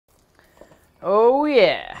Oh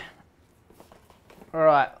yeah. All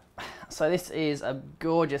right, so this is a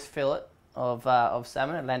gorgeous fillet of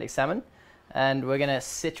salmon, Atlantic salmon, and we're gonna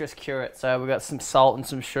citrus cure it. So we've got some salt and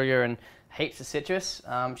some sugar and heaps of citrus.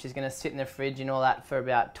 She's gonna sit in the fridge and all that for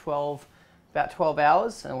about 12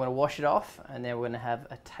 hours, and we're gonna wash it off, and then we're gonna have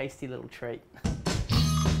a tasty little treat.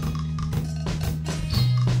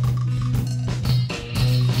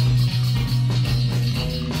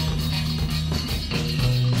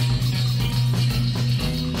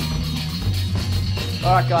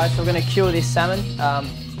 Alright guys, so we're going to cure this salmon.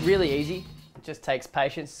 It's really easy, it just takes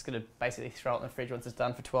patience. It's going to basically throw it in the fridge once it's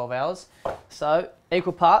done for 12 hours. So,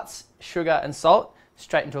 equal parts sugar and salt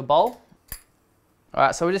straight into a bowl.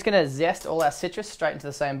 Alright, so we're just going to zest all our citrus straight into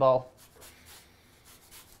the same bowl.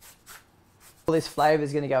 All this flavour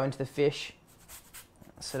is going to go into the fish.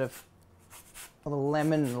 Sort of a little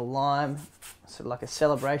lemon and a lime, sort of like a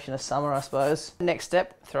celebration of summer, I suppose. Next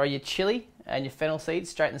step, throw your chilli and your fennel seeds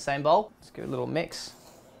straight in the same bowl. Let's give it a little mix.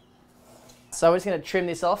 So we're just going to trim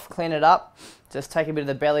this off, clean it up, just take a bit of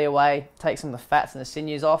the belly away, take some of the fats and the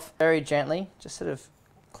sinews off. Very gently, just sort of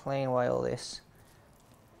clean away all this.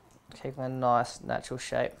 Keep it in a nice natural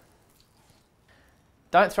shape.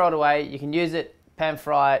 Don't throw it away, you can use it, pan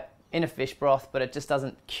fry it in a fish broth, but it just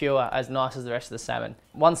doesn't cure as nice as the rest of the salmon.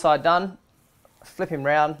 One side done, flip him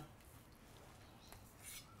round.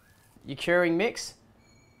 Your curing mix,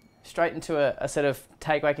 straight into a sort of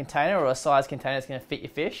takeaway container or a size container that's going to fit your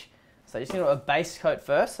fish. So you just need a base coat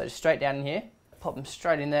first, so just straight down in here. Pop them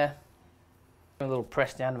straight in there. A little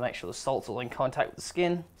press down to make sure the salt's all in contact with the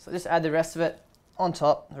skin. So just add the rest of it on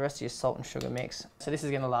top, the rest of your salt and sugar mix. So this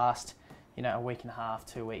is going to last, you know, a week and a half,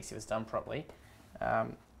 2 weeks if it's done properly.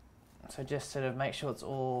 So just sort of make sure it's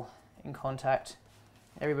all in contact.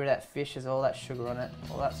 Every bit of that fish has all that sugar on it,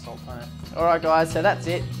 all that salt on it. Alright guys, so that's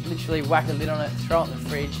it. Literally whack a lid on it, throw it in the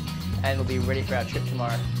fridge, and it'll be ready for our trip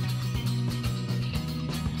tomorrow.